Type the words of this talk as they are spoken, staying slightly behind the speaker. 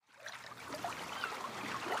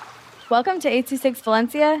Welcome to 826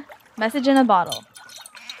 Valencia, message in a bottle.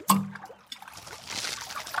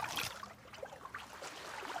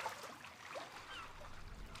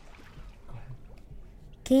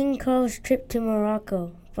 King Carl's Trip to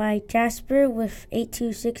Morocco by Jasper with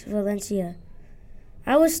 826 Valencia.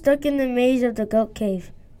 I was stuck in the maze of the goat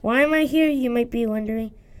cave. Why am I here, you might be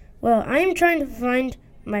wondering? Well, I am trying to find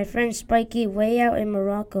my friend Spiky way out in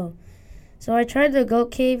Morocco. So I tried the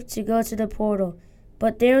goat cave to go to the portal,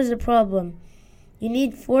 but there was a problem. You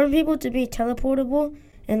need 4 people to be teleportable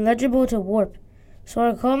and legible to warp. So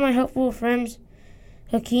I called my helpful friends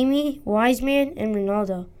Hakimi, Wiseman, and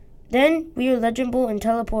Ronaldo. Then we were legible and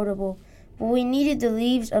teleportable, but we needed the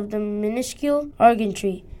leaves of the minuscule argan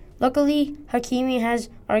tree. Luckily, Hakimi has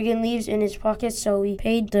argan leaves in his pockets, so we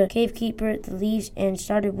paid the cavekeeper the leaves and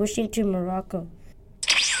started wishing to Morocco.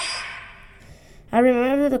 I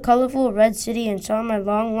remember the colorful red city and saw my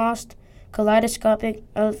long-lost kaleidoscopic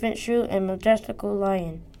elephant shrew and majestical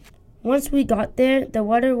lion. Once we got there, the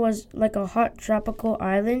weather was like a hot tropical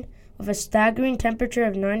island with a staggering temperature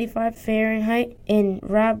of 95 Fahrenheit in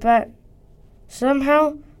Rabat.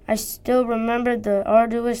 Somehow, I still remember the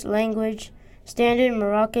arduous language, standard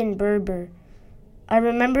Moroccan Berber. I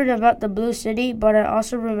remembered about the Blue City, but I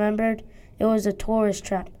also remembered it was a tourist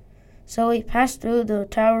trap. So we passed through the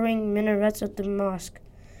towering minarets of the mosque.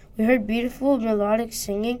 We heard beautiful melodic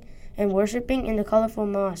singing and worshiping in the colorful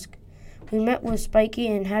mosque. We met with Spiky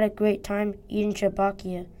and had a great time eating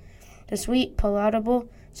shabakia. The sweet, palatable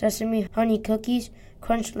sesame honey cookies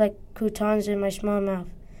crunched like croutons in my small mouth.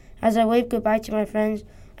 As I waved goodbye to my friends,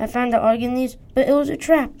 I found the argan leaves, but it was a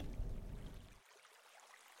trap.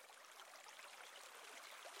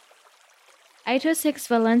 I26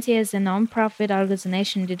 Valencia is a non-profit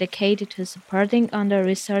organization dedicated to supporting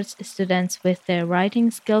under-researched students with their writing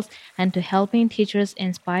skills and to helping teachers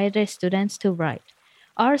inspire their students to write.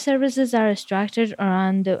 Our services are structured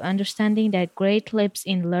around the understanding that great leaps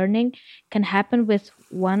in learning can happen with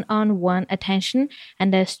one-on-one attention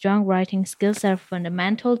and that strong writing skills are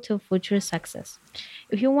fundamental to future success.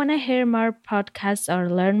 If you want to hear more podcasts or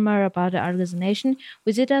learn more about the organization,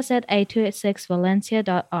 visit us at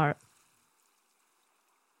 826valencia.org.